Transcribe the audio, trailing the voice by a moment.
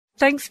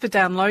Thanks for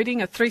downloading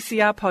a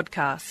 3CR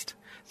podcast.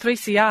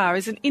 3CR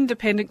is an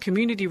independent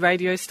community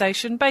radio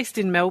station based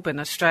in Melbourne,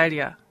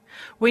 Australia.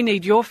 We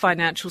need your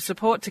financial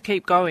support to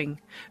keep going.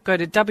 Go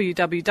to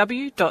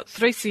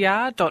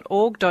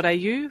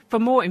www.3cr.org.au for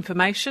more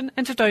information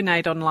and to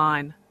donate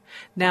online.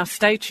 Now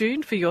stay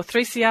tuned for your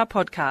 3CR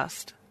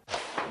podcast.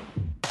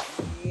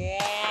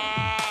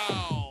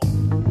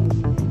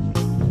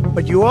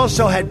 But you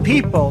also had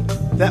people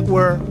that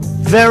were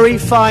very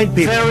fine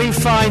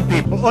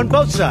people on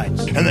both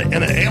sides. And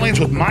the aliens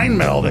with mind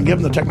meld and give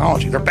them the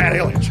technology. They're bad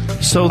aliens.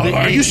 So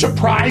are you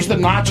surprised the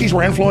Nazis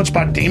were influenced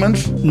by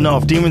demons? No,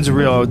 if demons are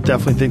real, I would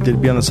definitely think they'd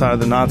be on the side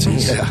of the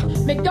Nazis. Yeah.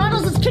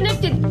 McDonald's is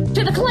connected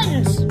to the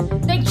Clintons.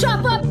 They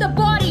chop up the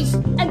bodies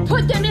and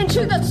put them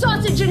into the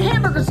sausage and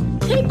hamburgers.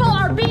 People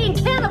are being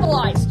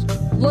cannibalized.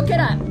 Look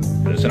it up.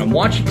 And I'm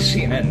watching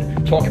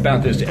CNN talk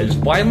about this as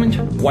violent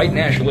white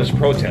nationalist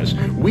protests.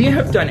 We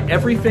have done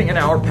everything in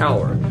our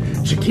power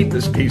to keep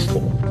this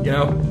peaceful, you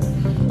know?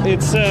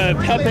 It's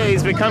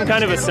Pepe's become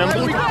kind of a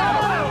symbol.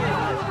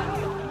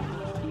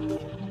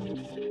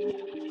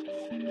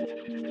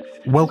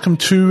 Welcome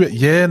to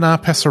Yeah Na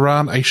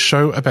Pasaran, a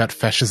show about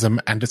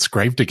fascism and its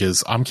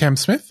gravediggers. I'm Cam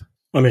Smith.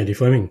 I'm Andy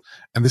Fleming.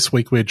 And this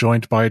week we're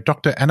joined by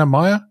Dr. Anna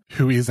Meyer,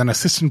 who is an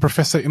assistant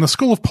professor in the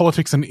School of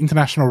Politics and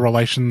International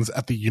Relations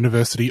at the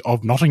University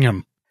of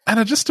Nottingham.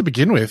 Anna, just to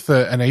begin with,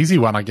 an easy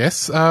one, I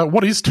guess.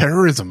 What is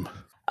terrorism?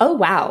 Oh,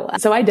 wow.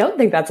 So I don't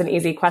think that's an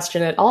easy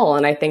question at all.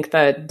 And I think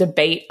the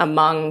debate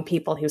among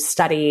people who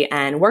study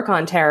and work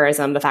on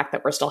terrorism, the fact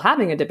that we're still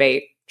having a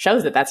debate,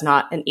 shows that that's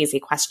not an easy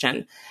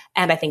question.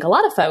 And I think a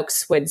lot of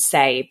folks would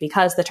say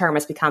because the term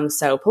has become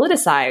so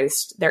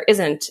politicized, there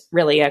isn't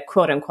really a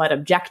quote unquote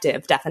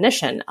objective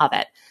definition of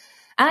it.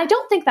 And I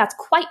don't think that's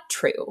quite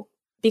true,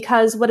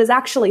 because what is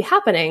actually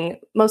happening,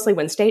 mostly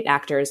when state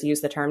actors use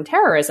the term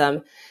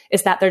terrorism,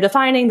 is that they're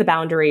defining the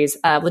boundaries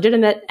of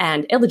legitimate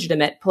and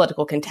illegitimate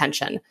political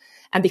contention.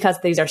 And because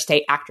these are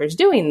state actors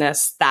doing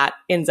this, that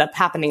ends up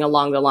happening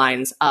along the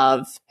lines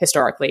of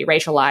historically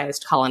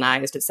racialized,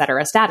 colonized, et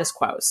cetera, status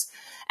quos.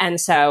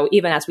 And so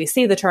even as we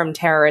see the term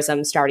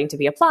terrorism starting to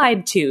be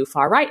applied to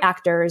far-right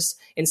actors,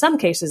 in some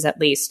cases at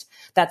least,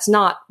 that's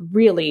not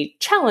really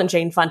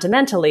challenging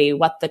fundamentally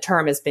what the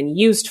term has been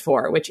used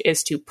for, which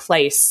is to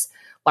place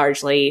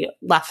largely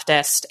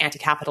leftist,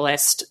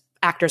 anti-capitalist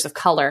actors of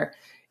color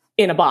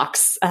in a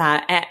box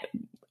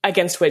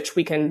against which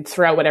we can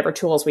throw whatever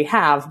tools we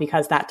have,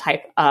 because that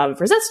type of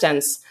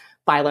resistance,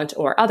 violent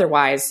or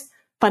otherwise,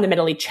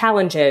 fundamentally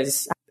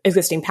challenges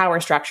existing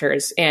power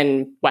structures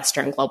in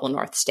Western global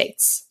North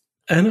states.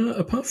 And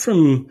apart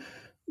from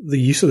the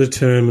use of the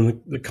term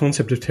and the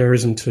concept of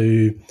terrorism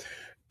to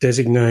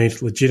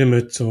designate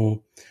legitimate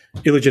or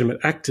illegitimate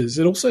actors,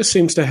 it also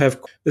seems to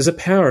have, there's a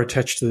power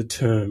attached to the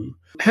term.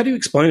 How do you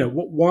explain it?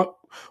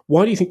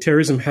 Why do you think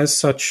terrorism has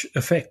such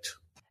effect?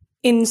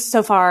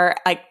 Insofar,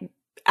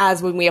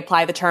 as when we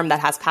apply the term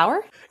that has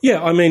power?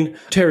 Yeah, I mean,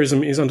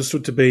 terrorism is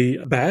understood to be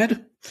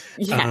bad.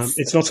 Yes.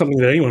 It's not something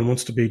that anyone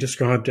wants to be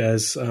described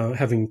as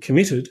having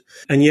committed.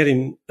 And yet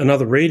in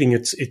another reading,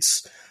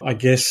 it's I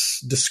guess,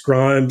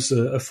 describes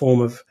a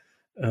form of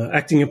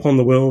acting upon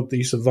the world, the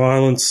use of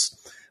violence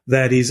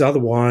that is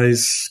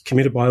otherwise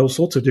committed by all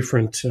sorts of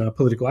different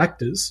political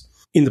actors.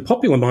 In the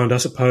popular mind, I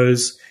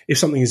suppose, if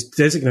something is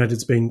designated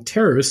as being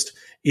terrorist,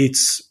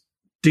 it's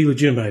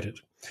delegitimated.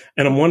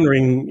 And I'm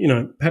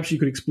wondering, perhaps you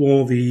could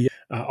explore the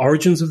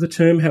origins of the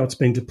term, how it's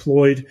been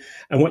deployed,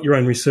 and what your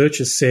own research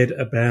has said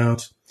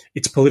about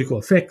its political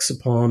effects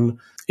upon,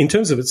 in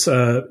terms of its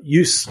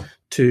use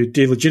to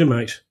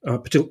delegitimate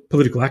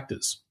political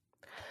actors.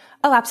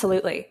 Oh,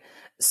 absolutely.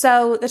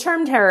 So the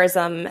term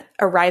terrorism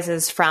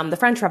arises from the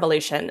French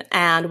Revolution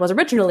and was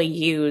originally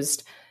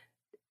used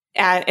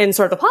in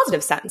sort of a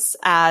positive sense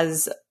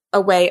as a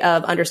way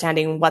of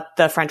understanding what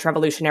the French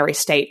revolutionary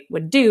state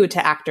would do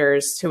to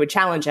actors who would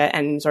challenge it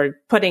and sort of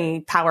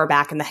putting power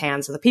back in the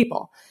hands of the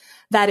people.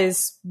 That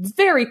is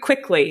very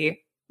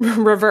quickly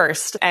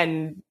reversed,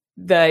 and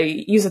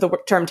the use of the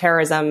term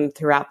terrorism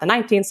throughout the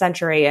 19th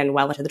century and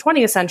well into the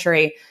 20th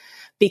century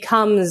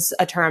becomes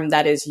a term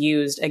that is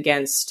used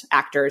against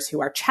actors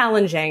who are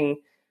challenging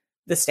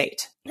the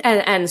state.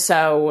 And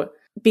so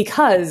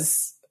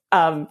because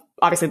of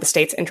obviously the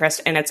state's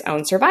interest in its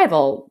own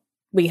survival,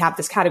 we have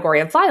this category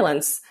of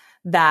violence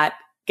that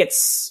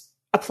gets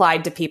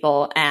applied to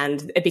people,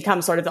 and it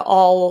becomes sort of the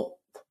no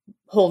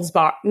holds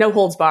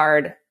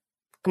barred,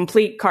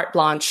 complete carte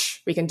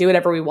blanche. We can do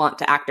whatever we want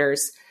to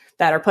actors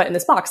that are put in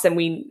this box.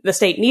 And the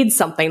state needs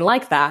something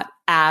like that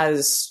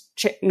as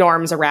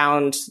norms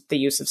around the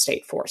use of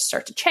state force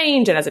start to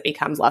change. And as it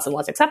becomes less and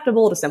less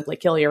acceptable to simply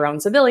kill your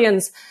own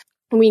civilians,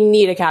 we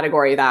need a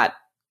category that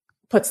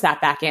puts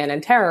that back in.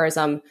 And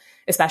terrorism,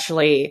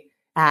 especially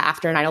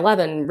after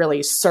 9/11,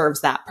 really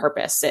serves that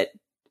purpose. It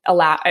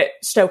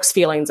stokes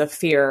feelings of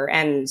fear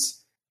and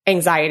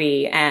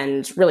anxiety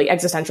and really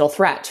existential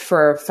threat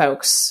for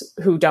folks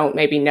who don't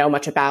maybe know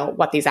much about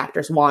what these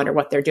actors want or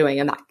what they're doing.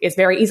 And that is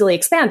very easily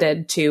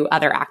expanded to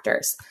other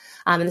actors.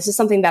 And this is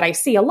something that I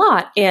see a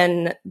lot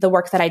in the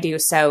work that I do.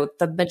 So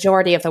the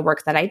majority of the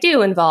work that I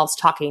do involves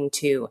talking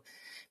to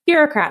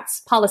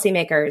bureaucrats,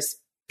 policymakers,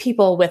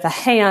 people with a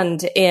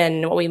hand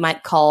in what we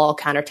might call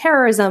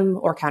counterterrorism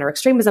or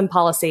counter-extremism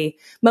policy,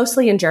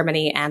 mostly in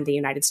Germany and the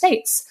United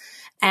States.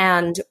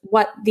 And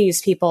what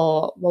these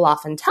people will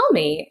often tell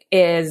me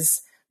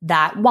is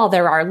that while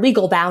there are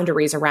legal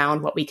boundaries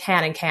around what we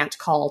can and can't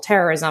call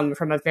terrorism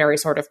from a very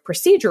sort of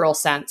procedural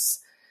sense,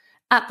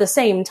 at the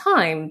same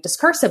time,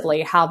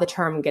 discursively, how the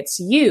term gets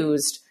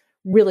used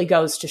really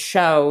goes to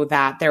show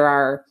that there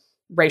are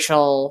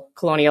racial,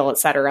 colonial, et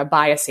cetera,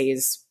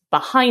 biases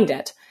behind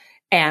it.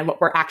 And what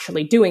we're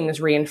actually doing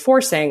is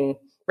reinforcing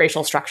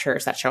racial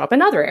structures that show up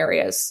in other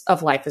areas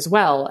of life as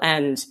well,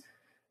 and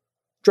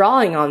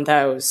drawing on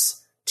those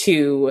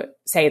to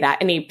say that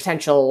any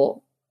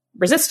potential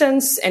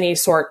resistance, any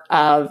sort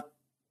of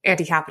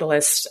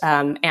anti-capitalist,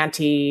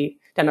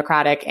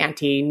 anti-democratic,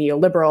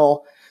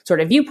 anti-neoliberal sort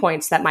of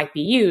viewpoints that might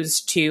be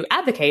used to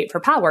advocate for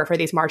power for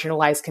these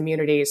marginalized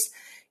communities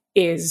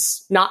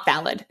is not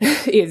valid,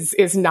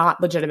 is not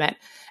legitimate,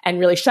 and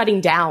really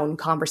shutting down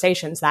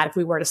conversations that, if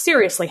we were to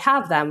seriously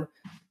have them,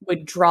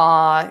 would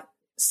draw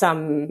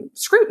some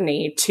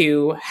scrutiny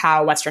to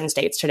how Western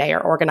states today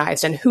are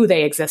organized and who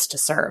they exist to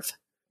serve.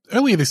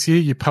 Earlier this year,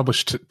 you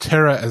published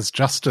Terror as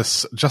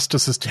Justice,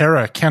 Justice as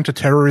Terror,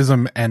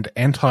 Counterterrorism and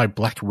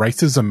Anti-Black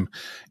Racism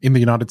in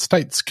the United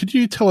States. Could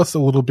you tell us a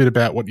little bit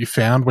about what you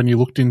found when you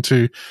looked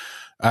into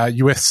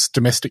US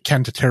domestic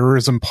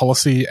counterterrorism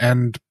policy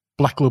and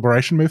Black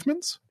liberation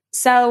movements?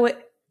 So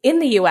in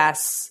the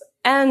US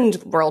and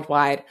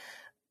worldwide,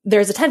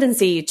 there's a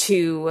tendency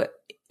to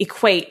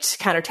equate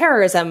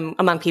counterterrorism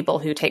among people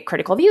who take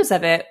critical views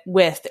of it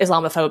with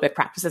Islamophobic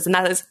practices, and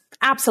that is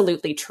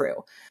absolutely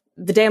true.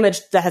 The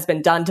damage that has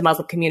been done to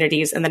Muslim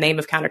communities in the name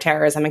of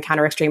counterterrorism and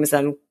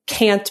counter-extremism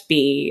can't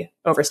be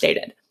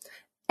overstated.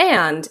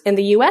 And in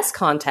the US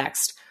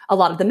context, a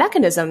lot of the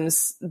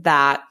mechanisms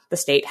that the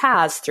state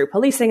has through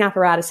policing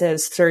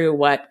apparatuses, through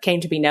what came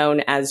to be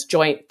known as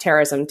joint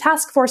terrorism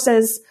task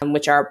forces,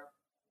 which are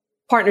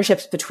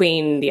partnerships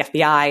between the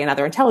FBI and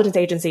other intelligence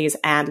agencies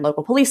and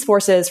local police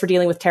forces for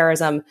dealing with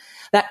terrorism,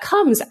 that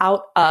comes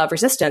out of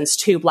resistance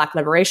to Black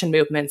liberation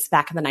movements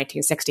back in the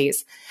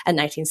 1960s and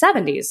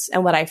 1970s.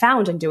 And what I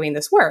found in doing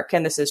this work,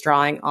 and this is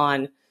drawing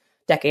on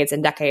decades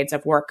and decades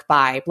of work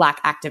by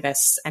Black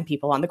activists and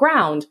people on the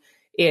ground,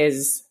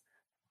 is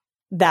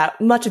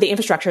that much of the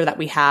infrastructure that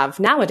we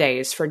have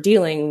nowadays for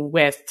dealing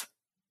with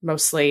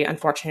mostly,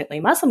 unfortunately,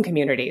 Muslim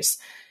communities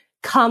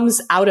comes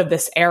out of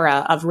this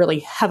era of really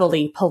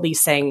heavily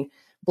policing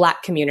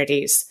Black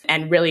communities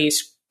and really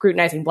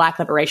scrutinizing Black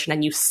liberation.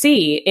 And you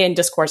see in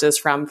discourses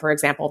from, for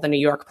example, the New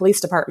York Police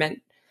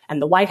Department and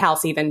the White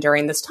House, even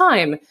during this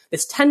time,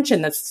 this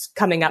tension that's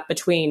coming up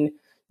between,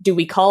 do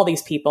we call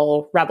these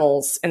people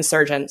rebels,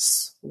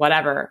 insurgents,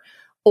 whatever,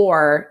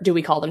 or do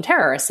we call them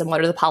terrorists? And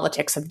what are the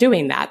politics of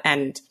doing that?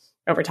 And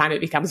over time,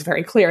 it becomes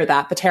very clear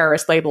that the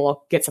terrorist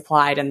label gets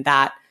applied, and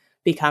that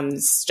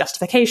becomes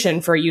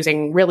justification for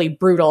using really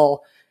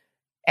brutal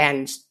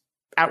and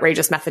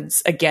outrageous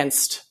methods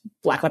against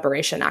Black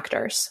liberation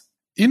actors.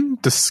 In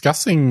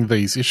discussing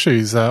these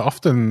issues,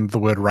 often the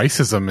word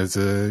racism is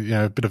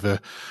a bit of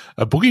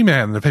a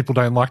boogeyman that people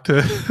don't like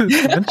to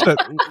mention it.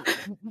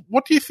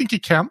 What do you think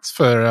accounts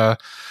for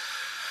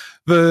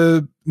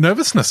the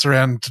nervousness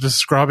around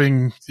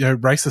describing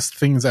racist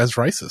things as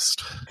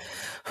racist?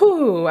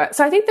 So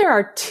I think there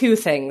are two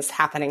things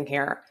happening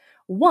here.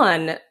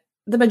 One,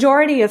 the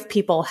majority of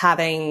people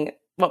having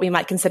what we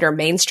might consider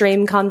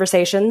mainstream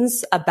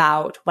conversations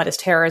about what is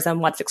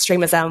terrorism, what's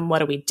extremism, what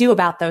do we do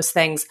about those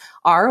things,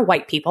 are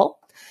white people.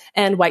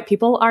 And white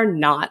people are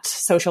not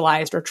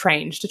socialized or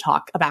trained to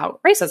talk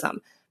about racism,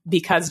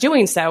 because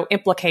doing so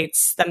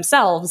implicates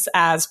themselves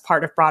as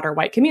part of broader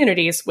white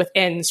communities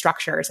within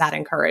structures that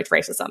encourage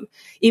racism,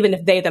 even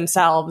if they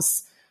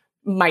themselves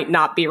might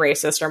not be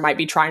racist or might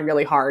be trying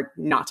really hard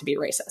not to be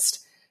racist.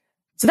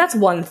 So that's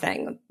one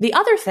thing. The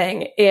other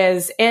thing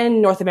is,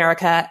 in North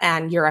America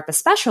and Europe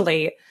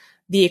especially,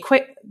 the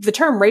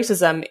term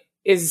racism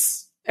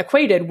is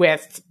equated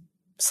with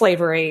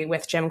slavery,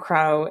 with Jim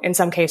Crow, in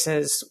some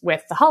cases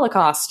with the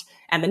Holocaust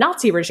and the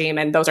Nazi regime,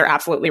 and those are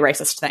absolutely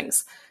racist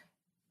things.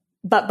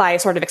 But by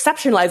sort of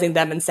exceptionalizing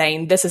them and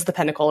saying this is the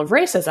pinnacle of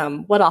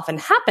racism, what often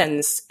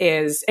happens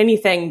is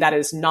anything that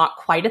is not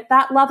quite at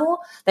that level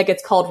that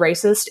gets called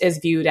racist is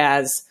viewed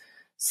as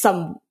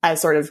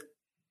sort of,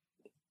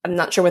 I'm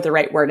not sure what the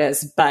right word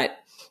is, but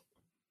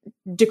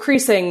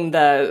decreasing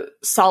the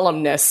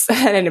solemnness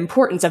and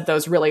importance of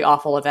those really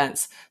awful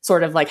events.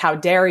 Sort of like, how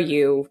dare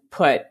you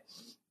put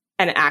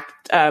an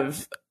act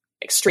of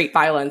street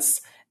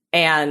violence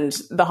and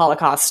the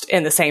Holocaust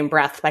in the same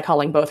breath by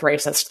calling both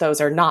racist.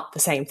 Those are not the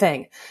same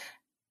thing.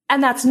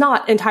 And that's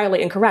not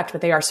entirely incorrect,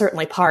 but they are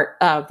certainly part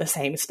of the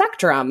same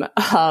spectrum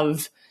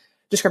of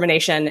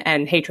discrimination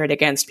and hatred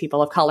against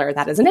people of color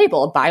that is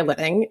enabled by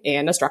living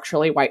in a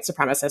structurally white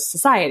supremacist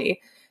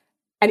society.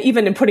 And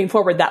even in putting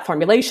forward that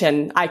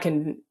formulation, I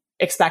can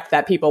expect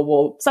that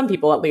some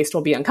people at least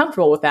will be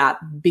uncomfortable with that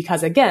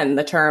because, again,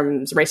 the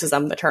terms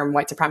racism, the term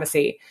white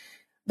supremacy,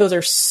 those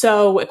are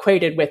so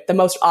equated with the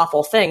most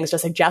awful things. To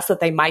suggest that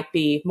they might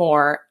be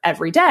more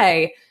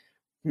everyday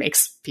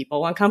makes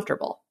people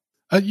uncomfortable.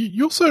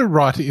 You also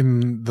write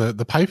in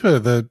the paper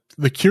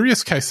the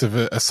curious case of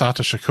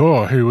Assata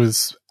Shakur, who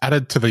was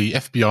added to the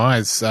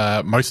FBI's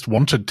most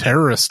wanted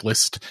terrorist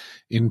list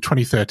in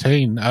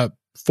 2013,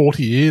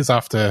 40 years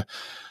after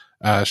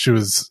she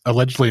was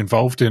allegedly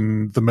involved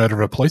in the murder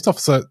of a police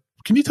officer.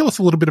 Can you tell us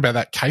a little bit about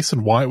that case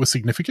and why it was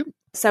significant?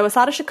 So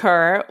Assata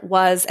Shakur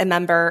was a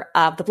member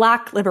of the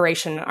Black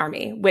Liberation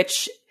Army,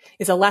 which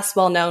is a less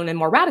well-known and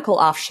more radical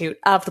offshoot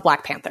of the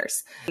Black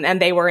Panthers.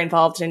 And they were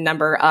involved in a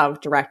number of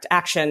direct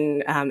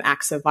action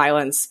acts of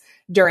violence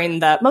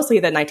during mostly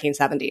the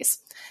 1970s.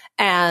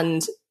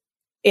 And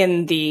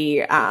in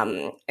the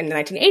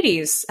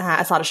 1980s,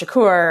 Assata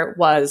Shakur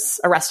was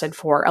arrested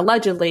for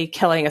allegedly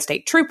killing a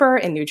state trooper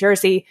in New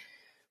Jersey.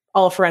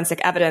 All forensic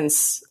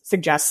evidence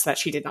suggests that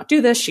she did not do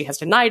this. She has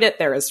denied it.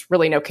 There is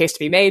really no case to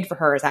be made for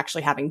her as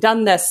actually having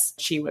done this.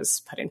 She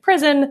was put in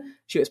prison.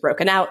 She was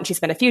broken out, and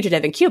she's been a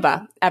fugitive in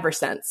Cuba ever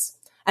since,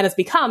 and has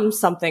become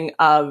something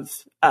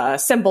of a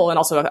symbol and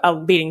also a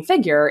leading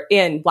figure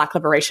in Black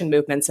liberation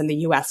movements in the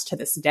U.S. to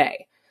this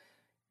day.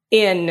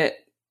 In,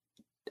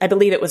 I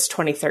believe it was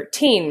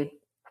 2012,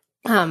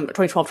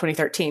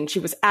 2013, she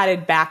was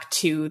added back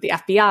to the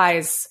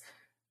FBI's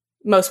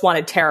most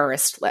wanted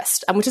terrorist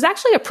list, which is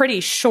actually a pretty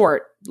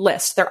short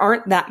list. There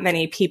aren't that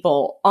many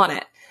people on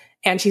it.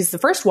 And she's the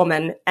first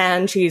woman,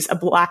 and she's a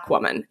Black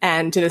woman,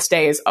 and to this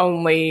day is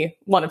only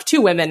one of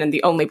two women and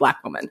the only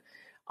Black woman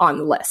on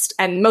the list.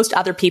 And most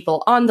other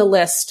people on the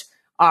list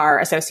are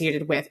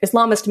associated with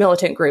Islamist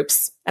militant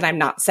groups. And I'm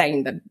not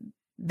saying that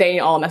they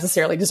all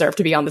necessarily deserve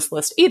to be on this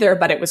list either,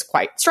 but it was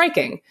quite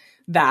striking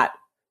that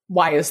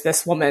why is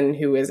this woman,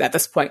 who is at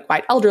this point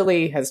quite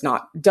elderly, has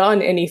not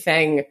done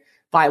anything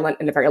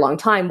violent in a very long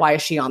time, why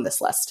is she on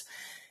this list?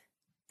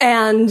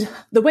 And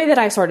the way that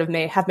I sort of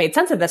have made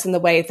sense of this, and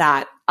the way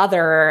that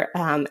other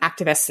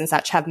activists and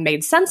such have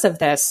made sense of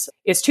this,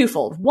 is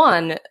twofold.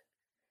 One,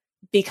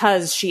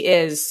 because she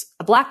is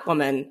a Black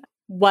woman,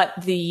 what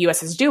the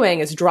U.S. is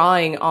doing is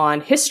drawing on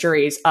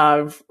histories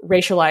of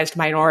racialized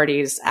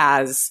minorities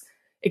as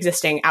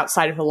existing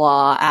outside of the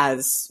law,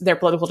 as their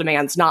political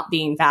demands not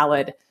being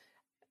valid,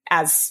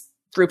 as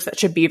groups that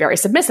should be very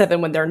submissive.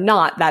 And when they're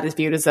not, that is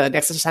viewed as an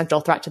existential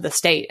threat to the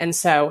state. And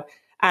so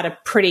at a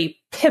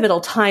pretty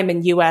pivotal time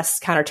in U.S.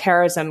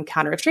 counterterrorism,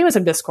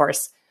 counter-extremism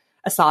discourse,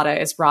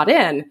 Assata is brought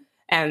in.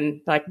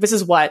 And this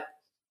is what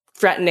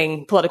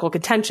threatening political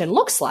contention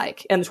looks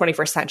like in the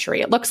 21st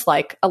century. It looks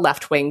like a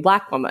left-wing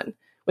Black woman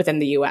within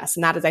the U.S.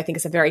 And that is, I think,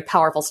 is a very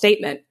powerful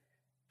statement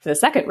for the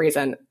second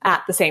reason.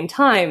 At the same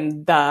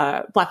time,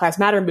 the Black Lives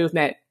Matter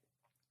movement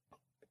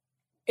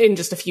in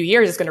just a few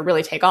years is going to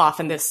really take off.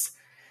 And this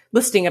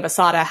listing of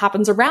Assata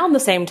happens around the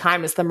same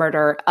time as the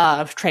murder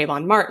of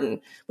Trayvon Martin,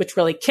 which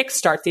really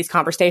kickstarts these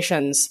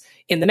conversations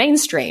in the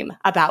mainstream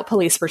about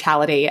police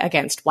brutality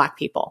against Black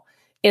people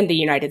in the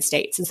United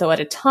States. And so at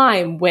a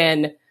time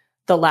when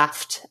the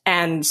left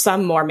and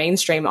some more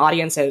mainstream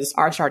audiences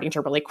are starting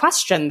to really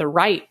question the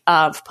right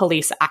of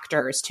police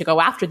actors to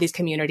go after these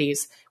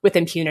communities with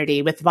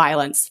impunity, with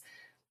violence,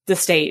 the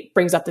state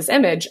brings up this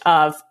image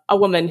of a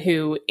woman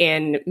who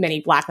in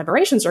many Black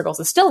liberation circles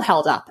is still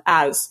held up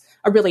as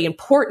a really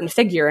important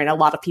figure, and a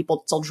lot of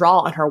people still draw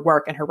on her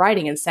work and her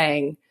writing and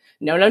saying,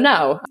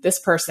 no, this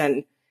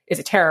person is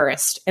a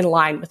terrorist in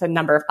line with a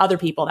number of other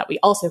people that we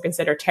also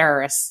consider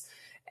terrorists.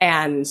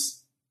 And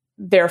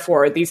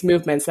therefore, these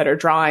movements that are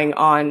drawing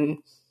on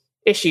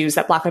issues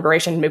that Black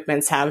liberation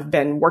movements have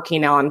been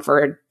working on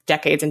for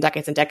decades and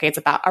decades and decades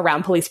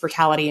around police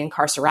brutality and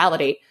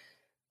carcerality,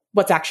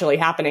 what's actually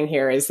happening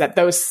here is that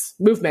those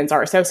movements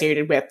are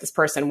associated with this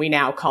person we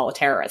now call a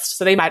terrorist.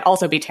 So they might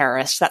also be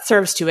terrorists. That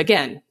serves to,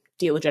 again,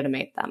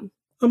 delegitimate them.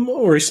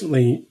 More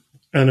recently,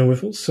 Anna,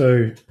 we've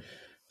also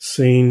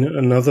seen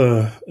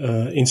another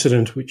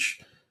incident which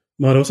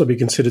might also be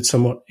considered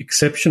somewhat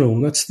exceptional,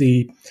 and that's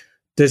the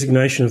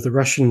designation of the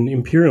Russian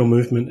imperial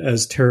movement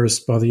as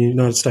terrorist by the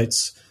United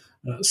States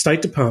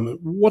State Department.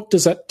 What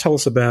does that tell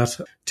us about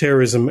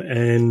terrorism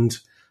and,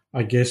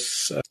 I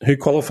guess, who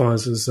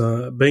qualifies as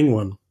being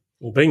one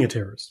or being a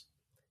terrorist?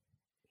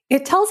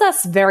 It tells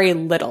us very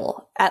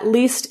little, at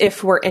least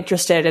if we're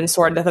interested in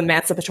sort of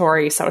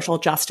emancipatory social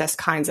justice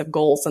kinds of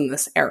goals in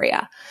this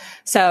area.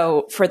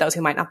 So for those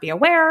who might not be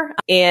aware,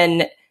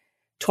 in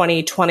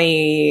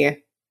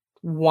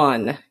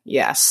 2021,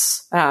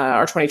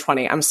 or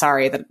 2020, I'm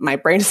sorry that my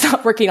brain is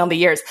not working on the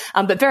years,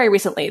 but very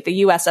recently, the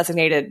U.S.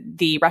 designated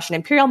the Russian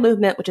Imperial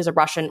Movement, which is a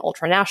Russian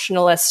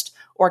ultranationalist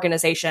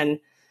organization,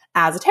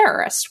 as a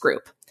terrorist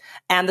group.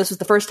 And this was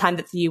the first time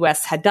that the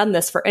U.S. had done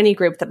this for any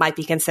group that might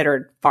be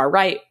considered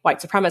far-right, white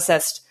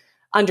supremacist.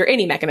 Under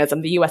any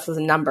mechanism, the U.S. has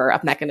a number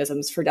of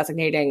mechanisms for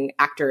designating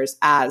actors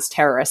as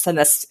terrorists, and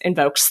this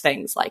invokes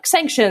things like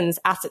sanctions,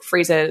 asset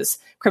freezes,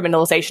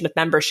 criminalization of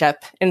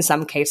membership, in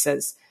some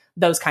cases,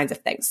 those kinds of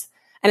things.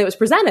 And it was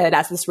presented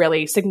as this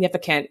really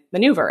significant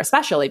maneuver,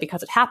 especially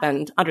because it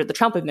happened under the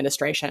Trump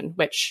administration,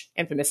 which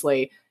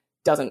infamously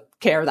doesn't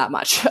care that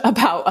much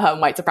about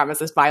white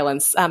supremacist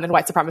violence and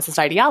white supremacist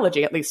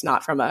ideology, at least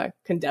not from a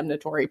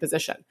condemnatory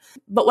position.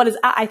 But what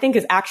I think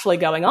is actually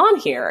going on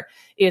here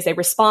is a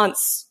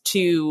response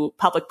to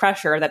public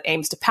pressure that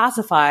aims to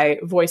pacify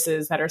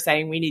voices that are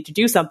saying we need to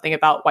do something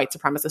about white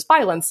supremacist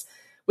violence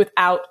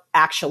without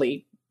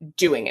actually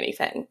doing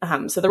anything.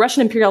 So the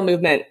Russian imperial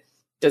movement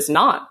does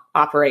not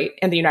operate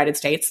in the United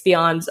States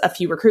beyond a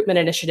few recruitment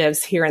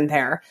initiatives here and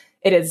there.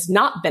 It is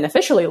not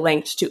beneficially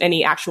linked to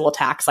any actual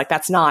attacks. Like,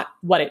 that's not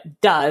what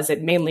it does.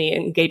 It mainly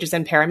engages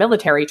in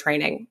paramilitary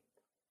training.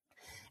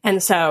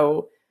 And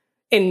so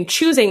in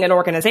choosing an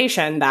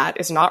organization that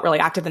is not really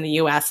active in the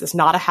US, is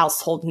not a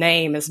household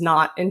name, is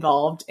not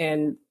involved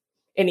in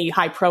any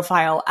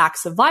high-profile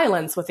acts of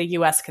violence, what the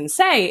US can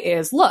say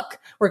is, look,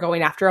 we're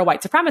going after a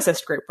white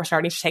supremacist group. We're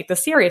starting to take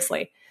this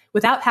seriously,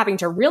 without having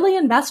to really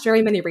invest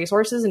very many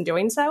resources in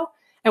doing so,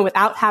 and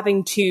without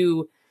having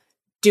to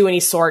do any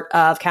sort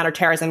of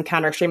counterterrorism,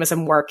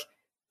 counter-extremism work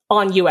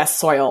on US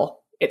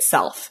soil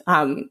itself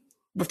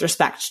with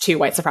respect to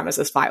white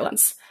supremacist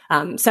violence.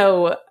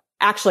 So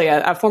actually,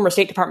 a former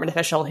State Department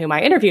official whom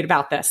I interviewed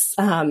about this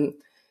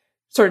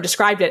sort of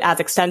described it as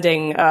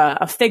extending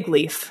a fig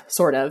leaf,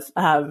 sort of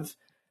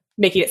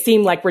making it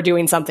seem like we're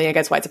doing something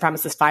against white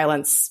supremacist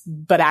violence,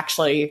 but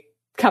actually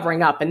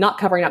covering up, and not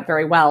covering up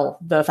very well,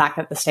 the fact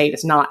that the state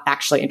is not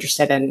actually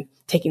interested in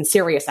taking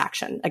serious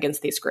action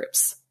against these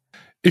groups.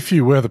 If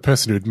you were the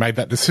person who'd made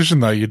that decision,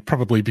 though, you'd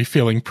probably be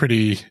feeling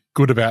pretty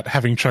good about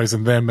having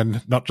chosen them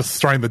and not just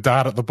throwing the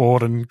dart at the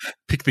board and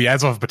pick the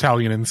Azov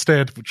battalion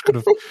instead, which could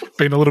have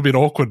been a little bit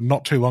awkward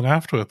not too long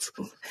afterwards.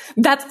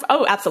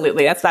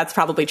 Absolutely. That's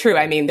probably true.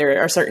 I mean,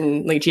 there are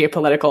certainly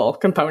geopolitical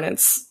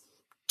components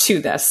to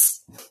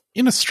this.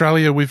 In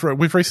Australia,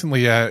 we've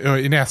recently,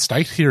 in our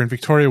state here in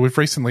Victoria, we've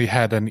recently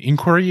had an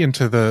inquiry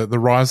into the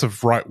rise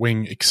of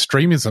right-wing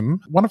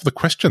extremism. One of the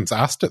questions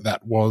asked at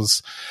that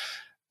was,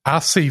 are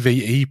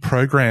CVE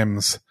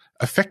programs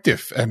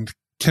effective, and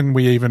can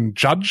we even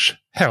judge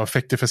how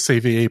effective a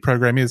CVE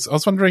program is? I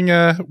was wondering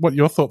what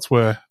your thoughts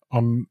were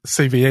on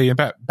CVE,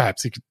 and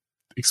perhaps you could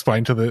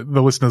explain to the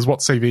listeners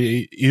what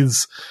CVE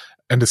is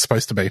and is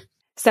supposed to be.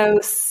 So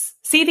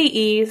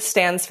CVE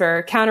stands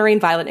for Countering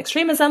Violent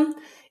Extremism.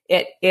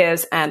 It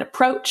is an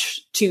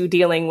approach to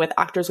dealing with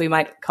actors we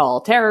might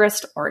call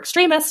terrorist or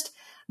extremist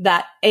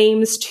that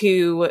aims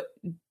to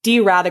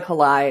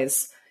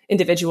de-radicalize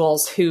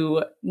individuals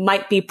who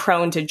might be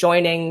prone to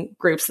joining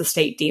groups the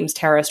state deems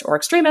terrorist or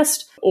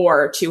extremist,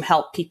 or to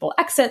help people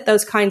exit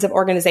those kinds of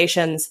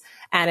organizations.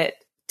 And it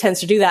tends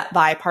to do that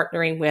by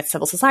partnering with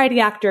civil society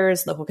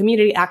actors, local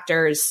community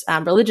actors,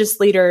 religious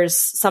leaders,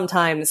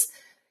 sometimes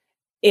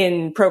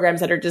in programs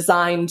that are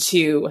designed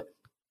to,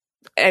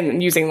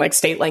 and using like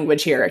state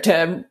language here,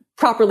 to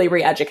properly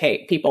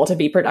re-educate people to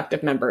be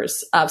productive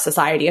members of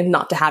society and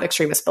not to have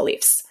extremist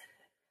beliefs.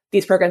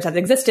 These programs have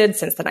existed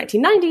since the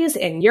 1990s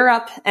in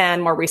Europe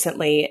and more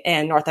recently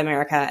in North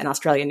America and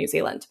Australia and New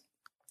Zealand.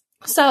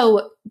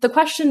 So the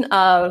question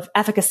of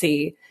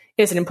efficacy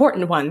is an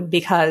important one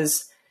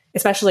because,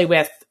 especially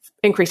with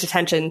increased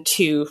attention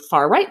to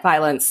far-right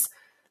violence,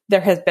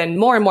 there has been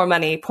more and more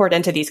money poured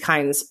into these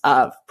kinds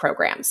of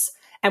programs.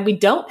 And we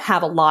don't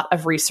have a lot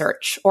of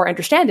research or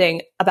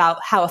understanding about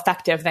how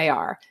effective they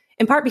are,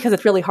 in part because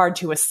it's really hard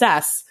to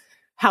assess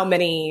how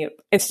many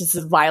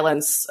instances of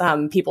violence,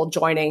 people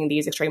joining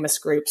these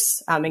extremist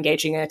groups,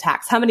 engaging in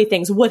attacks, how many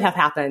things would have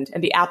happened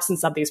in the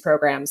absence of these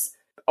programs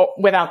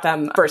without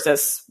them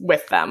versus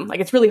with them. Like,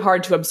 it's really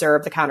hard to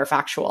observe the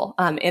counterfactual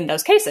in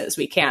those cases.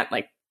 We can't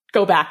like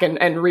go back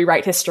and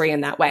rewrite history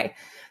in that way.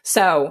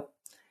 So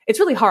it's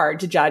really hard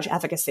to judge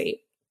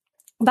efficacy.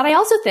 But I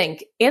also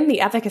think in the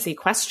efficacy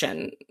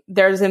question,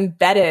 there's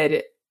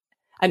embedded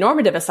a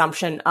normative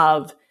assumption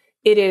of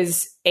it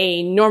is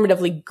a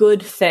normatively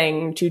good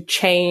thing to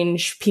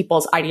change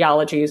people's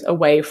ideologies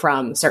away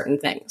from certain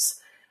things.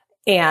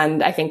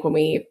 And I think when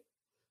we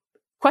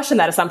question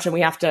that assumption,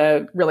 we have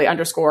to really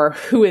underscore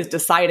who is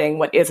deciding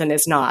what is and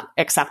is not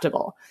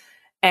acceptable.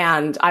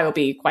 And I will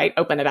be quite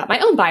open about my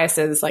own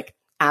biases, like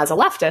as a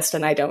leftist,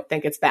 and I don't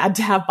think it's bad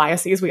to have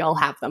biases. We all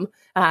have them.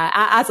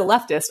 As a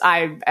leftist,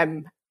 I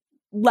am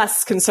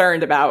less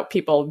concerned about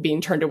people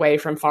being turned away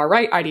from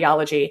far-right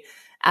ideology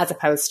as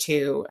opposed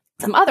to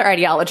some other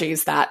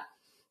ideologies that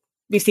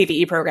these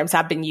CVE programs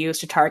have been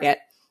used to target.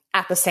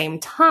 At the same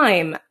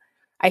time,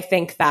 I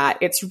think that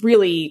it's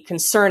really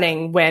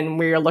concerning when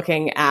we're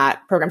looking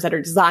at programs that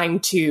are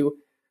designed to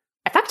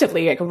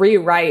effectively like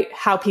rewrite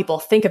how people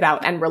think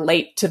about and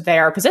relate to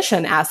their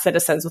position as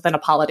citizens within a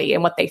polity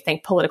and what they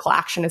think political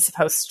action is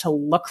supposed to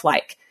look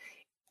like.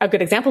 A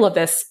good example of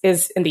this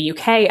is in the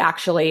UK,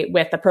 actually,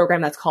 with a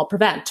program that's called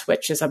Prevent,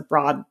 which is a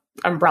broad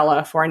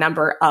umbrella for a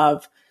number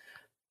of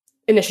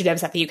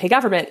initiatives that the UK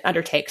government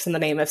undertakes in the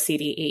name of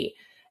CVE.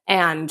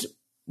 And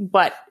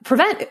what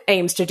Prevent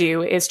aims to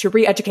do is to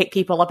re-educate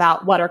people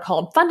about what are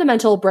called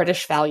fundamental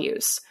British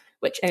values,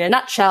 which in a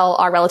nutshell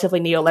are relatively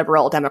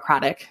neoliberal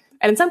democratic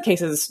and in some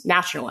cases,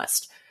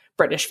 nationalist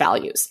British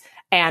values.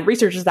 And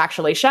research has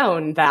actually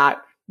shown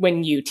that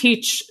when you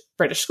teach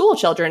British school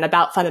children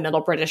about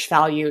fundamental British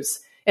values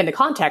in the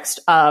context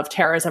of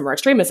terrorism or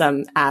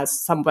extremism as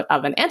somewhat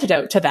of an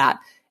antidote to that,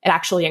 it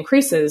actually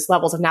increases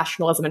levels of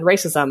nationalism and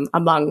racism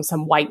among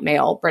some white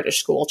male British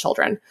school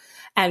children.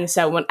 And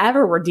so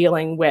whenever we're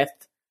dealing with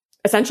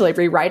essentially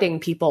rewriting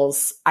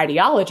people's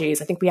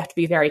ideologies, I think we have to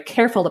be very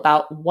careful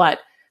about what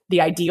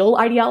the ideal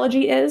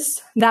ideology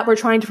is that we're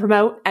trying to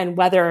promote and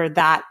whether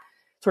that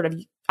sort of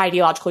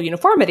ideological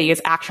uniformity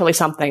is actually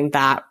something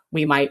that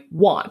we might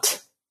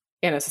want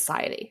in a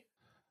society.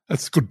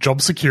 That's good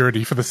job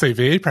security for the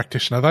CVE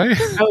practitioner,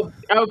 though.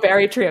 Oh,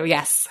 very true,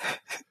 yes.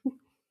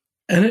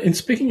 And in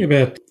speaking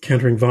about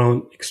countering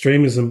violent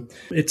extremism,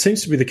 it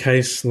seems to be the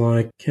case,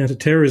 like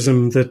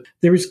counterterrorism, that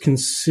there is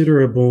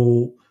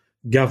considerable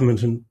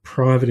government and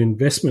private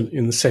investment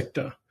in the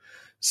sector.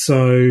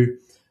 So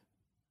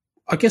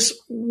I guess,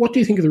 what do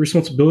you think are the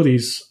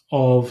responsibilities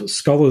of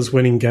scholars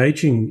when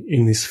engaging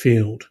in this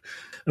field?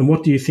 And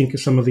what do you think are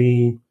some of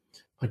the,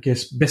 I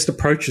guess, best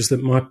approaches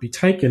that might be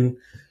taken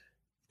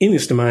in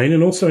this domain,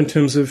 and also in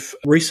terms of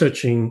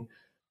researching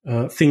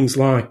things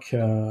like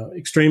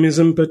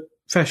extremism, but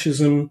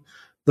fascism,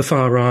 the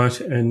far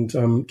right, and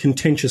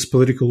contentious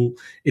political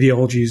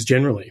ideologies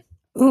generally?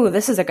 Ooh,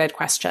 this is a good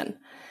question.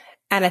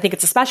 And I think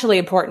it's especially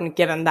important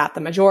given that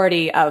the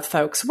majority of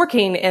folks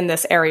working in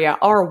this area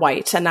are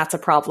white, and that's a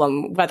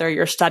problem whether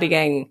you're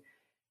studying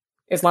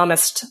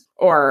Islamist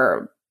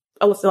or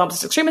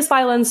Islamist extremist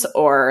violence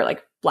or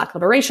like Black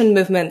liberation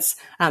movements,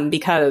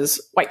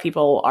 because white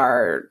people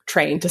are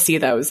trained to see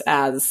those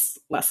as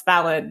less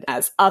valid,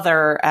 as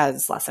other,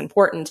 as less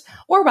important,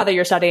 or whether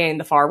you're studying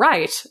the far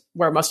right,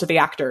 where most of the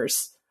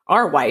actors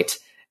are white,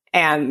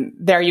 and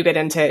there you get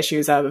into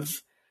issues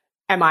of,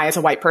 am I as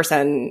a white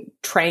person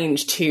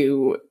trained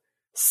to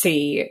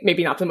see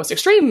maybe not the most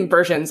extreme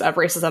versions of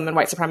racism and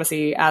white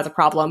supremacy as a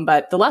problem,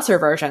 but the lesser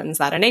versions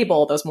that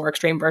enable those more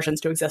extreme versions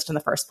to exist in the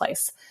first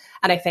place?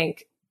 And I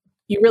think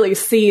you really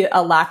see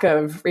a lack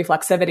of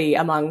reflexivity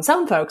among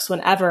some folks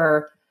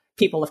whenever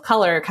people of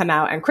color come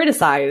out and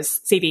criticize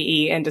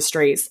CVE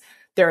industries.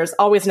 There's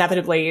always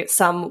inevitably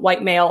some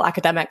white male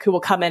academic who will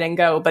come in and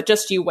go, but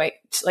just you wait,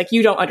 like,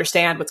 you don't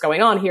understand what's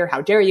going on here.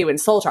 How dare you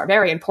insult our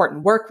very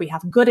important work? We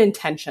have good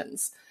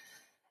intentions.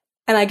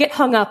 And I get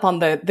hung up on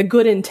the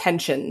good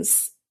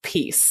intentions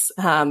piece,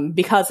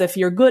 because if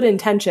your good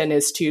intention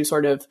is to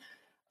sort of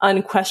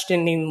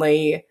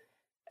unquestioningly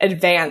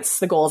advance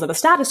the goals of the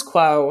status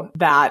quo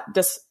that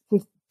just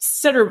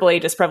considerably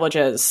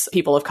disprivileges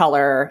people of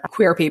color,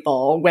 queer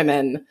people,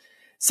 women,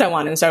 so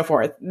on and so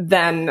forth,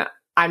 then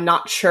I'm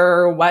not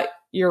sure what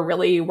you're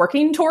really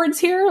working towards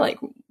here. Like,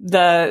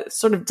 the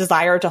sort of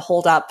desire to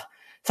hold up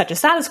such a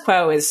status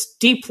quo is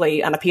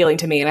deeply unappealing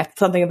to me, and it's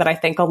something that I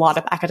think a lot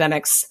of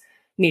academics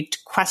need to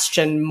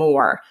question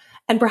more,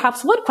 and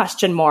perhaps would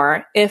question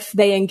more if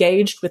they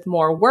engaged with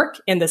more work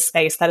in this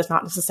space that is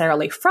not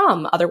necessarily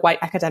from other white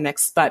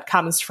academics, but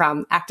comes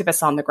from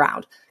activists on the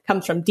ground,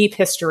 comes from deep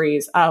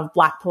histories of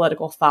Black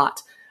political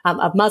thought,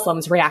 of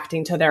Muslims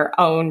reacting to their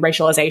own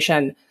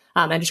racialization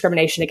and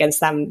discrimination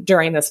against them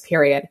during this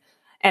period,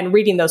 and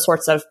reading those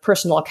sorts of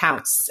personal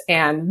accounts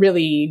and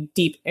really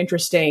deep,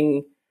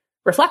 interesting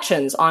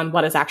reflections on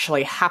what is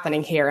actually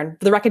happening here, and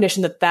the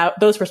recognition that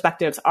those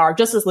perspectives are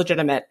just as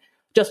legitimate,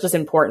 just as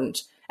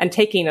important, and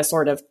taking a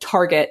sort of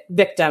target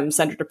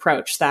victim-centered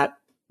approach that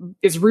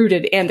is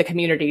rooted in the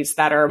communities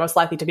that are most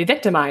likely to be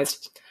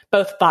victimized,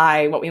 both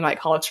by what we might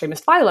call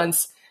extremist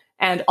violence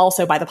and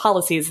also by the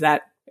policies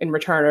that in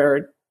return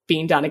are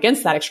being done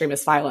against that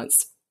extremist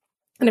violence.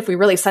 And if we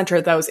really center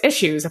those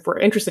issues, if we're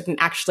interested in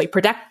actually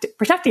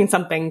protecting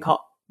something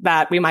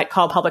that we might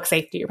call public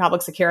safety or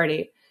public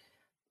security,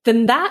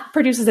 then that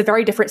produces a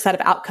very different set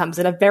of outcomes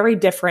and a very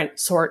different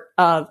sort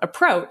of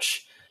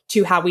approach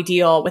to how we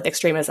deal with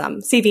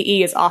extremism.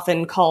 CVE is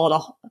often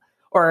called,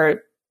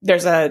 or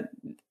there's a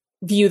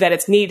view that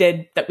it's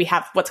needed that we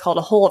have what's called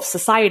a whole of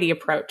society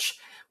approach,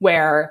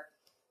 where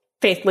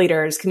faith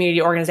leaders,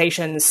 community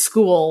organizations,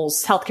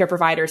 schools, healthcare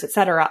providers, et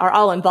cetera, are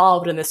all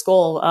involved in this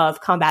goal of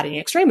combating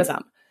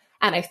extremism.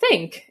 And I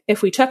think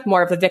if we took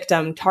more of the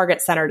victim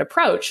target-centered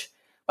approach,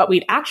 what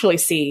we'd actually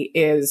see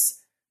is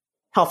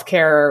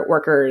healthcare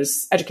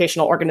workers,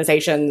 educational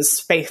organizations,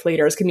 faith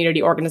leaders,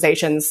 community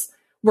organizations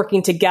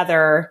working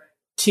together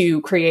to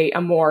create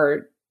a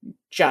more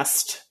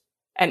just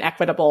and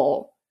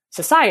equitable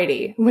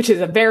society, which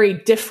is a very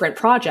different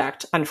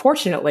project,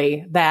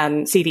 unfortunately,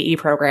 than CVE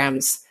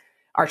programs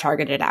are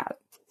targeted at.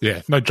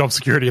 Yeah, no job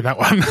security in that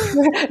one.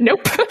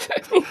 Nope.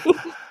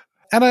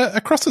 And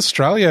across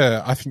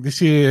Australia, I think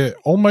this year,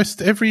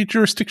 almost every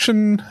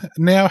jurisdiction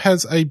now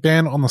has a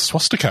ban on the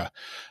swastika.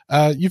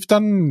 You've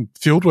done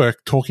fieldwork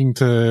talking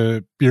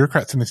to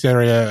bureaucrats in this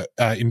area,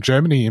 in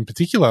Germany in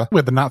particular,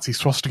 where the Nazi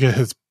swastika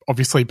has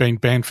obviously been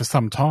banned for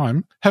some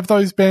time. Have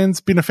those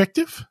bans been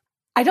effective?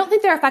 I don't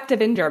think they're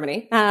effective in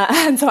Germany,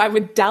 and so I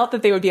would doubt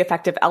that they would be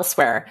effective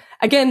elsewhere.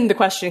 Again, the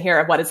question here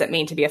of what does it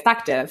mean to be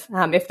effective?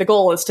 If the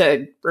goal is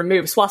to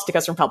remove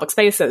swastikas from public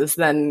spaces,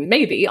 then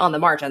maybe on the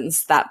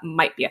margins that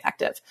might be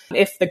effective.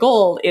 If the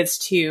goal is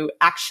to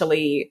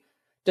actually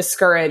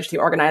discourage the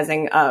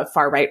organizing of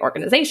far-right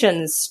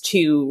organizations,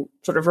 to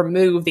sort of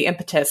remove the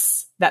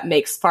impetus that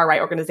makes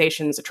far-right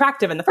organizations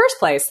attractive in the first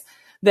place,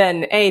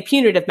 then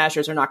punitive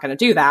measures are not going to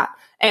do that,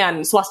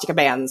 and swastika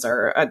bans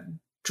are a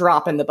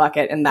drop in the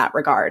bucket in that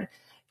regard.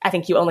 I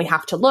think you only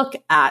have to look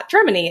at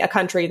Germany, a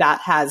country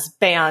that has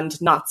banned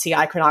Nazi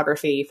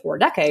iconography for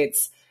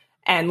decades,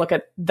 and look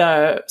at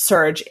the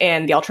surge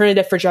in the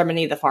Alternative for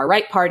Germany, the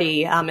far-right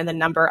party, and the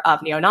number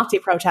of neo-Nazi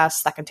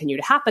protests that continue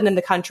to happen in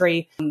the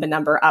country, the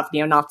number of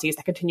neo-Nazis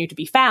that continue to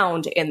be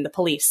found in the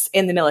police,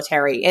 in the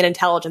military, in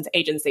intelligence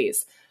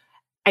agencies.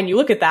 And you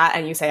look at that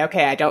and you say,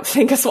 okay, I don't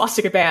think a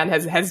swastika ban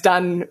has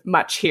done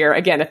much here.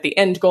 Again, if the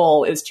end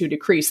goal is to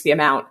decrease the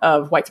amount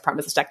of white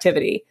supremacist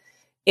activity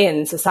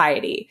in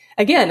society.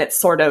 Again, it's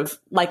sort of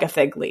like a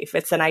fig leaf.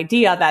 It's an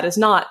idea that is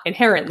not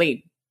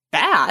inherently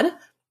bad,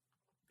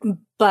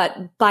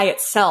 but by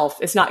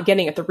itself is not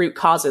getting at the root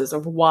causes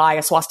of why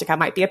a swastika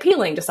might be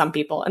appealing to some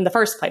people in the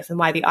first place, and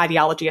why the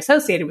ideology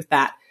associated with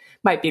that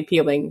might be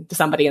appealing to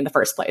somebody in the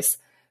first place.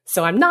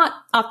 So I'm not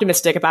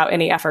optimistic about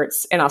any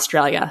efforts in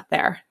Australia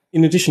there.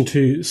 In addition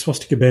to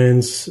swastika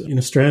bans in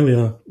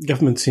Australia,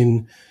 governments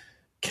in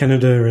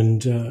Canada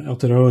and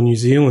Aotearoa, New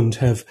Zealand,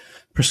 have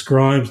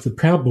prescribed the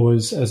Proud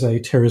Boys as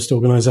a terrorist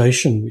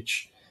organisation,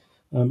 which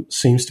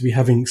seems to be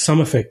having some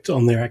effect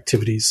on their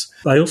activities.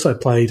 They also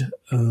played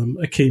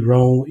a key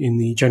role in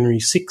the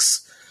January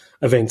 6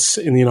 events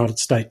in the United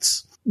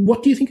States.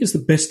 What do you think is the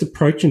best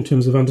approach in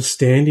terms of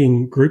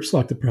understanding groups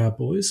like the Proud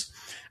Boys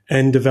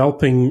and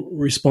developing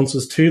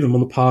responses to them on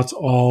the part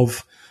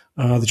of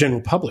the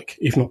general public,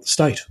 if not the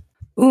state?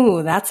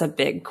 Ooh, that's a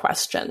big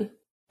question.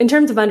 In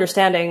terms of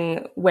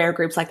understanding where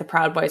groups like the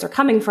Proud Boys are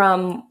coming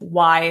from,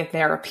 why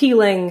they're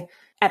appealing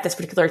at this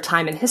particular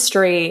time in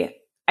history,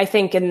 I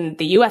think in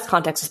the US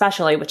context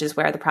especially, which is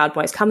where the Proud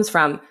Boys comes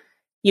from,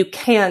 you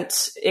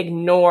can't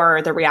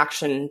ignore the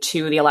reaction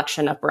to the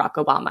election of Barack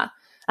Obama.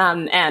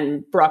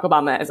 And Barack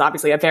Obama is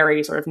obviously a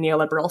very sort of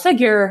neoliberal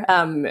figure,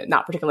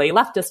 not particularly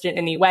leftist in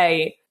any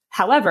way.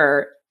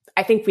 However,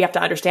 I think we have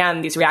to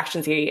understand these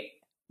reactions,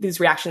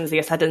 the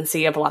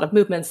ascendancy of a lot of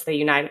movements, the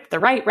Unite the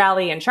Right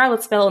rally in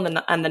Charlottesville,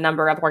 and the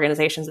number of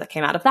organizations that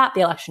came out of that,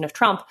 the election of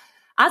Trump,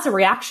 as a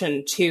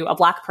reaction to a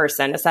Black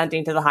person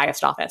ascending to the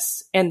highest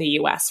office in the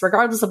US,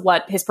 regardless of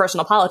what his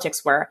personal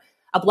politics were.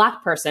 A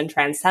Black person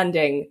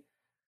transcending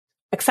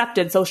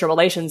accepted social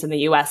relations in the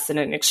US in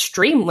an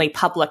extremely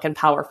public and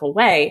powerful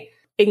way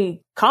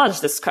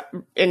caused this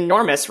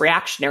enormous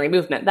reactionary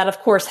movement that, of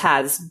course,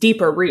 has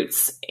deeper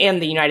roots in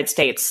the United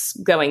States,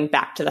 going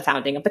back to the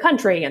founding of the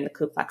country and the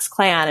Ku Klux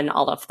Klan and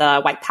all of the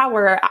white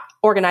power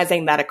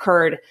organizing that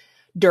occurred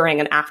during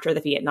and after the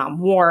Vietnam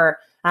War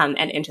and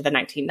into the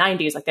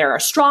 1990s. Like, there are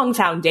strong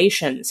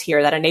foundations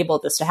here that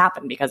enabled this to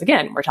happen because,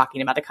 again, we're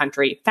talking about a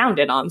country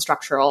founded on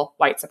structural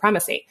white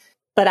supremacy.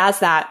 But as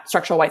that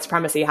structural white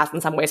supremacy has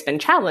in some ways been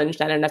challenged,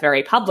 and in a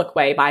very public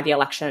way, by the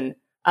election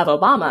of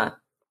Obama,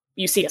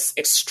 you see an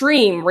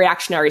extreme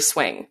reactionary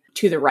swing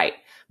to the right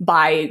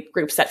by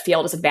groups that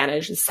feel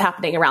disadvantaged. This is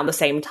happening around the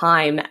same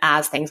time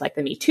as things like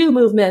the Me Too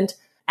movement,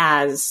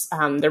 as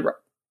the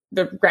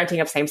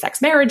granting of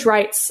same-sex marriage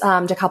rights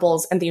to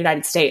couples in the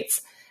United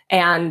States.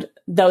 And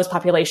those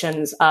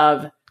populations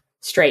of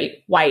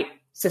straight, white,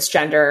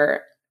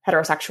 cisgender,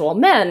 heterosexual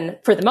men,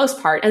 for the most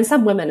part, and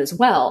some women as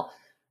well,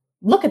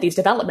 look at these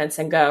developments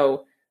and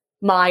go,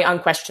 my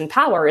unquestioned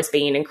power is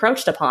being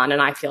encroached upon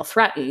and I feel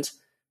threatened.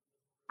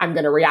 I'm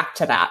going to react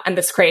to that. And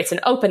this creates an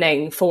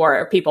opening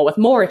for people with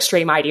more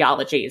extreme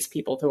ideologies,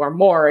 people who are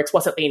more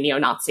explicitly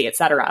neo-Nazi, et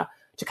cetera,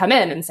 to come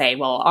in and say,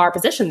 well, our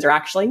positions are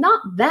actually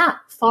not that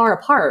far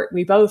apart.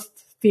 We both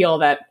feel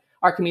that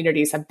our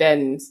communities have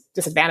been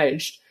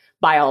disadvantaged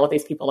by all of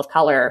these people of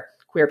color,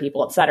 queer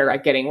people, et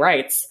cetera, getting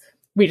rights.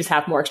 We just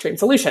have more extreme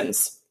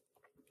solutions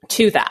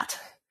to that.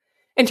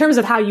 In terms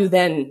of how you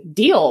then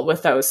deal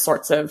with those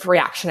sorts of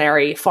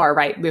reactionary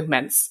far-right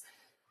movements,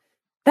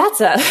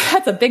 that's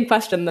a big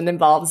question that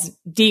involves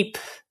deep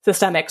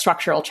systemic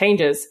structural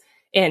changes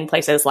in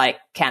places like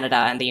Canada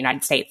and the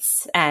United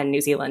States and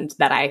New Zealand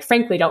that I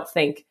frankly don't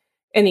think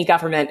any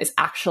government is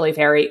actually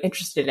very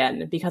interested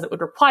in, because it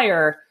would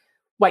require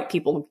white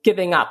people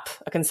giving up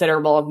a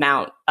considerable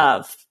amount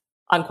of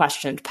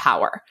unquestioned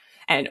power,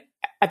 and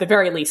at the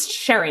very least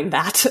sharing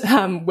that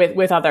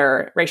with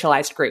other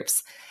racialized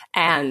groups.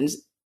 And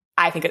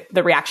I think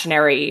the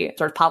reactionary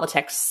sort of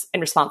politics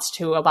in response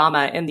to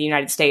Obama in the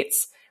United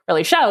States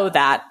really show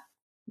that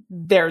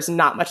there's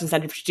not much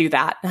incentive to do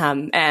that.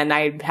 And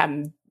I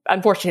am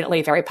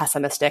unfortunately very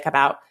pessimistic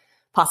about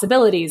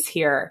possibilities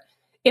here.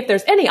 If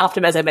there's any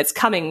optimism, it's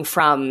coming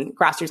from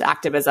grassroots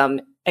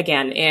activism,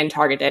 again, in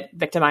targeted,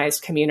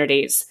 victimized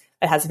communities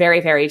that has very,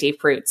 very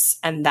deep roots,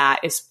 and that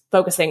is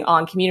focusing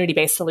on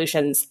community-based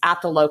solutions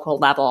at the local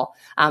level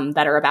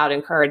that are about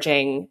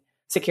encouraging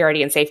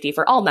security and safety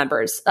for all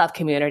members of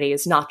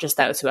communities, not just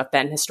those who have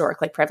been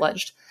historically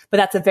privileged. But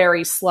that's a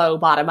very slow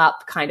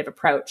bottom-up kind of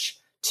approach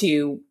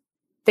to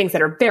things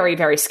that are very,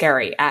 very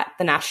scary at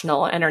the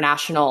national,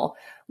 international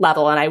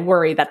level. And I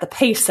worry that the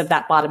pace of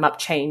that bottom-up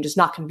change is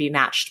not going to be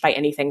matched by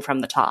anything from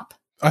the top.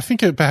 I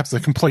think perhaps a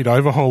complete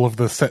overhaul of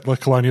the settler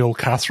colonial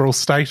carceral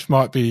state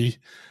might be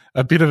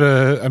a bit of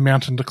a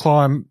mountain to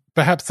climb.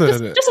 Perhaps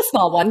just a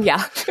small one,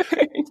 yeah.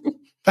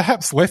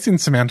 Perhaps less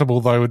insurmountable,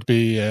 though, would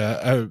be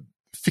a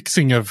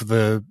fixing of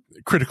the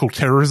critical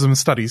terrorism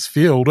studies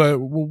field.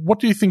 What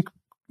do you think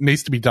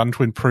needs to be done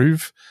to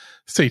improve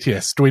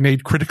CTS? Do we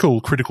need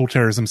critical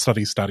terrorism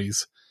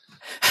studies?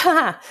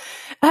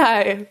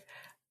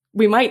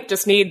 We might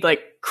just need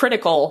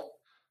critical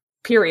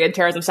period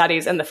terrorism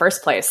studies in the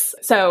first place.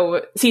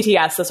 So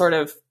CTS, the sort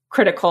of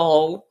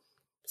critical,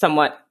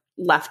 somewhat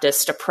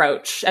leftist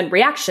approach and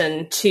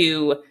reaction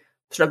to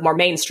sort of more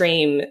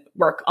mainstream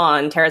work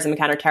on terrorism and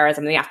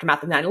counterterrorism in the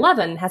aftermath of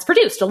 9/11, has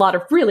produced a lot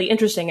of really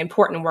interesting,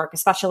 important work,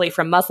 especially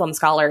from Muslim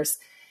scholars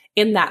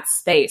in that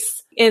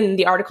space. In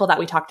the article that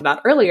we talked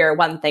about earlier,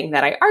 one thing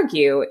that I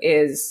argue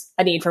is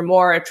a need for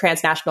more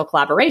transnational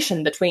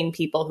collaboration between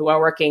people who are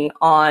working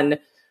on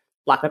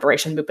Black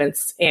liberation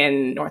movements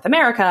in North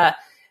America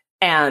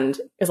and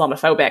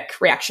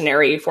Islamophobic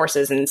reactionary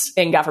forces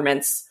in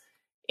governments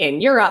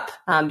in Europe,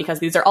 because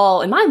these are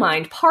all, in my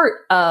mind,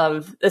 part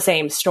of the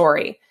same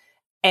story.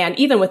 And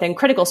even within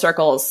critical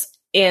circles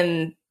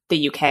in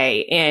the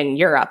UK, in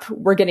Europe,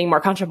 we're getting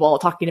more comfortable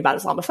talking about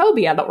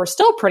Islamophobia, but we're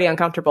still pretty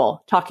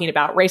uncomfortable talking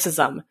about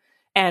racism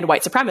and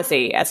white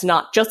supremacy as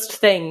not just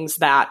things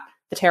that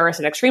the terrorists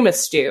and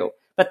extremists do,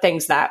 but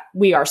things that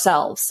we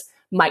ourselves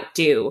might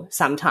do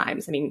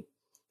sometimes. I mean,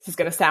 this is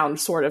going to sound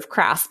sort of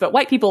crass, but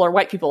white people are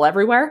white people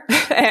everywhere,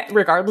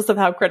 regardless of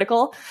how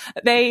critical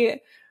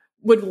they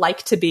would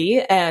like to be.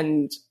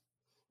 And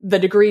the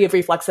degree of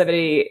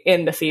reflexivity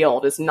in the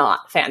field is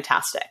not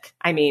fantastic.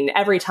 I mean,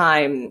 every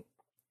time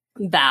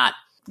that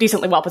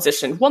decently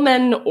well-positioned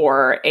woman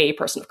or a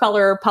person of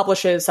color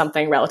publishes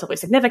something relatively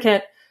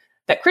significant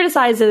that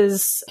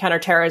criticizes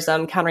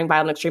counterterrorism, countering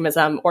violent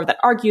extremism, or that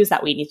argues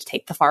that we need to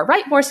take the far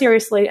right more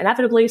seriously,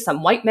 inevitably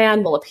some white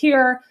man will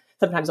appear,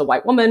 sometimes a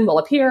white woman will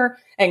appear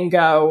and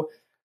go,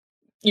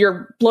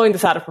 "You're blowing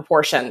this out of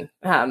proportion.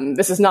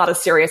 This is not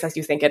as serious as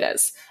you think it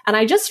is." And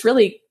I just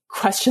really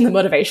question the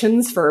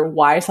motivations for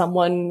why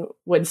someone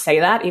would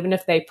say that, even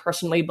if they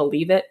personally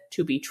believe it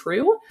to be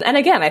true. And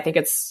again, I think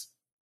it's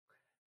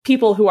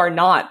people who are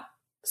not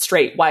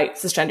straight, white,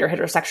 cisgender,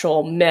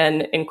 heterosexual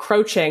men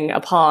encroaching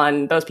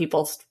upon those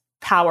people's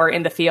power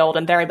in the field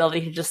and their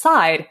ability to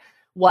decide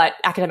what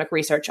academic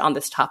research on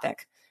this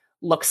topic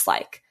looks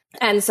like.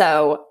 And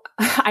so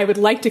I would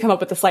like to come up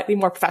with a slightly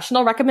more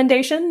professional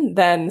recommendation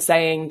than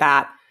saying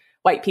that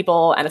white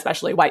people, and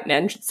especially white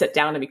men, should sit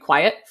down and be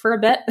quiet for a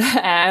bit.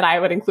 And I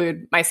would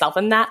include myself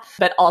in that,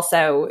 but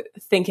also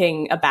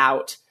thinking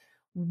about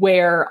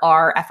where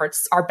our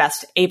efforts are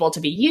best able to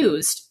be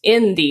used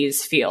in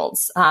these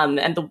fields.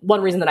 And the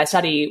one reason that I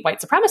study white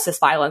supremacist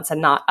violence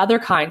and not other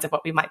kinds of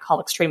what we might call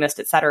extremist,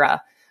 et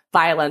cetera,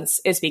 violence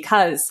is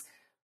because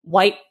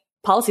white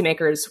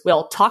policymakers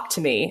will talk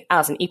to me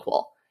as an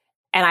equal.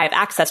 And I have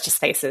access to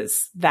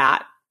spaces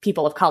that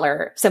people of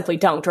color simply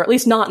don't, or at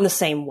least not in the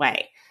same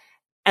way.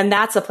 And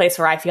that's a place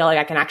where I feel like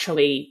I can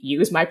actually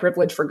use my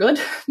privilege for good,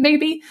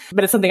 maybe.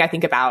 But it's something I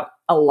think about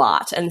a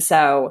lot. And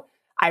so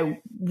I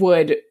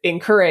would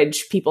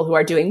encourage people who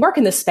are doing work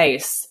in this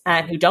space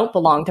and who don't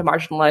belong to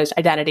marginalized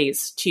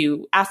identities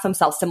to ask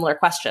themselves similar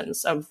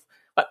questions of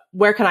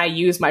where can I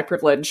use my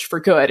privilege for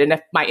good? And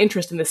if my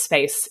interest in this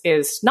space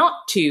is not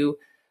to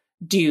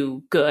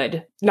do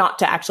good, not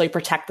to actually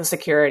protect the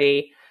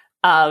security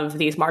of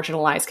these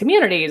marginalized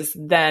communities,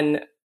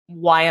 then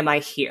why am I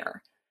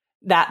here?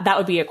 That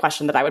would be a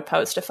question that I would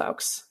pose to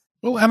folks.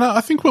 Well, Anna,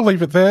 I think we'll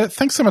leave it there.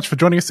 Thanks so much for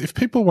joining us. If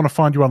people want to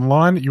find you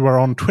online, you are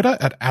on Twitter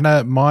at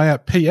Anna Meyer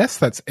PS.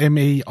 That's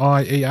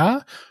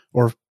MEIER.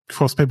 Or, of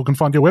course, people can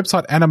find your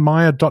website,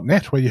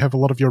 annameyer.net, where you have a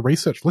lot of your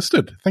research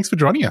listed. Thanks for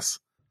joining us.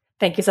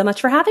 Thank you so much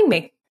for having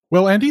me.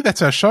 Well, Andy,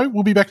 that's our show.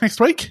 We'll be back next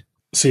week.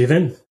 See you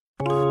then.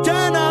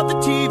 Turn off the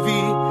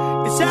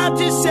TV. It's time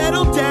to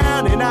settle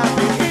down. And I've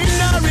been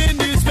ignoring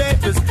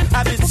newspapers.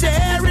 I've been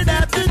staring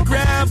at the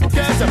ground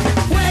because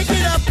I'm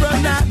waking up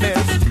from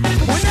nightmares.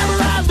 Whenever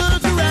I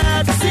look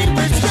around, it seems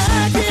we're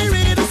stuck here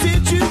in a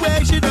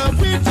situation of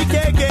which you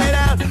can't get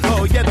out.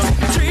 Oh yeah,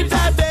 those dreams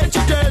I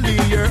mentioned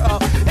earlier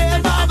all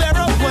involve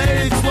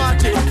aeroplanes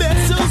watching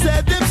missiles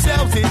head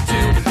themselves into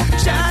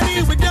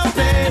shiny with no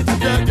pain,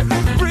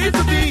 free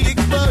from the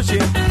explosion.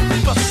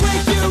 But when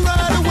you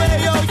run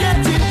away, oh yeah,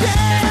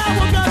 today I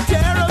woke up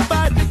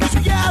terrified, cause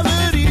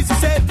reality's the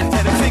same.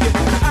 And I'm thinking,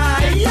 I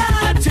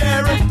am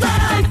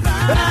terrified.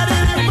 I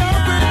didn't fall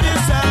for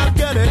this, I'm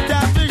gonna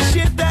die for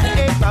shit that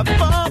ain't my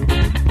fault.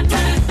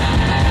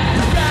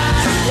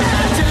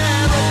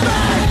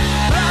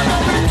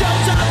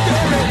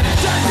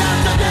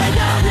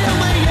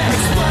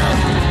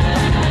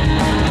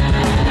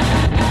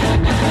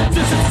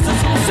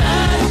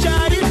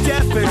 Sunshine and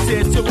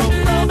deficit, so we'll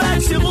roll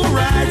back civil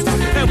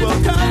rights.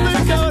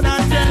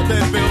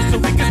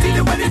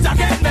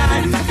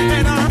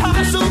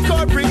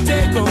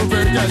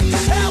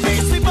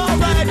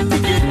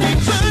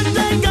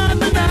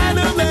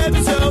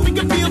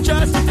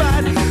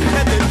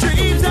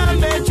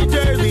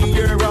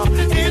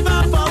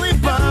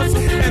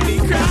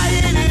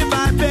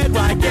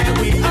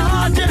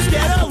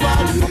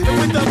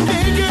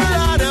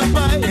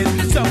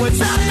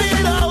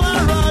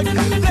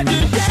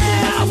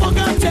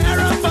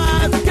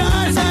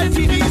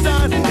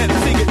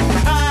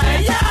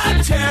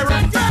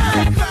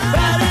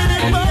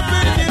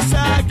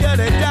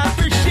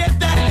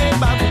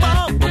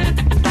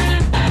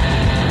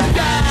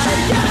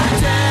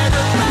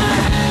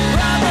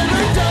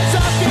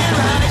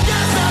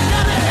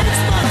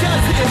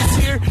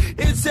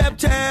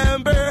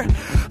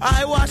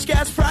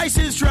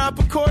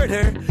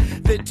 better.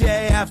 The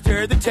day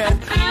after the 10th,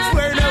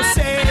 we're no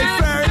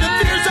safer. The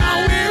fears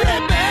all we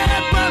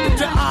remember.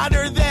 To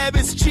honor them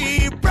is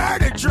cheaper.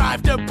 To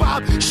drive to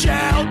bomb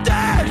shelters.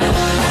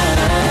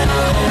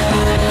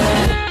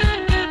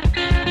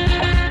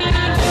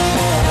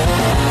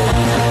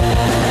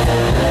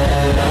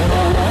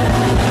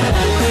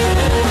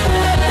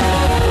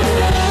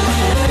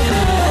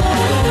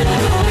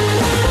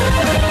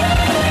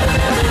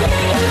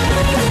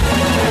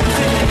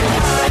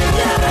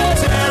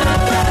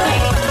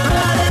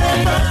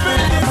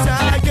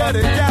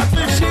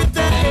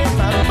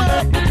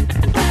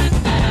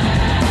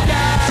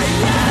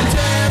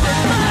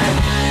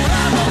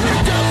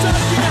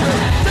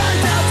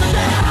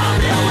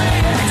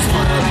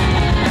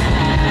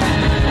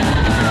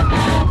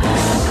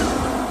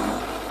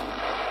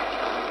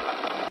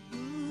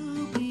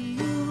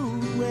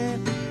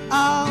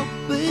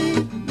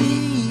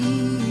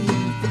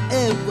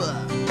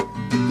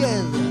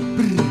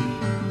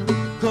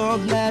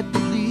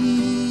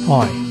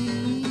 Hi,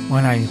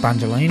 my name is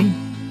Bungelini,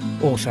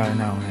 also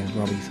known as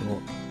Robbie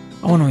Thorpe.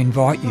 I want to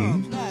invite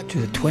you to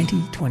the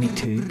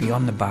 2022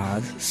 Beyond the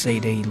Bars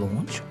CD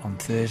launch on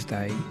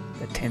Thursday,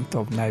 the 10th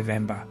of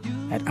November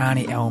at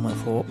Arnie Elmer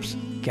Thorpe's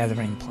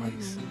Gathering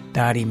Place,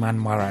 Darty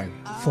Munwarrow,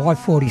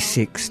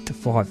 546 to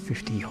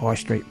 550 High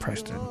Street,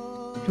 Preston.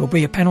 There will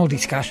be a panel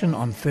discussion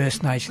on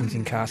First Nations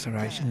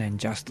incarceration and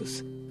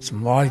justice,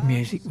 some live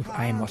music with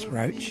Amos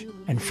Roach,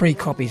 and free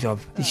copies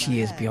of this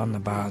year's Beyond the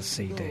Bars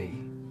CD.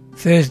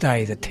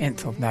 Thursday, the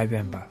 10th of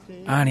November,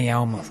 Arnie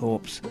Elmer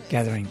Thorpe's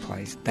Gathering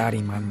Place, Darty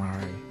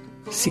Munwarrow,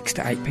 6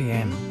 to 8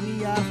 p.m.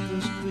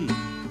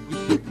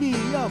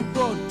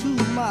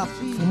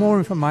 For more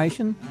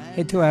information,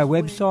 head to our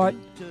website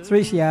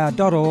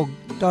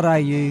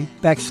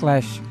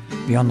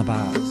 3cr.org.au/Beyond the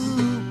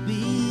Bars.